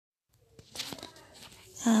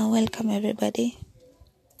Welcome everybody.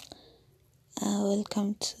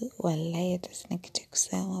 Welcome to Wallahi, it is negative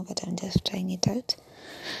kusema, but I'm just trying it out.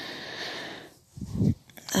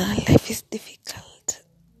 Life is difficult.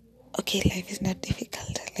 Okay, life is not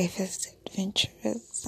difficult. Life is adventurous.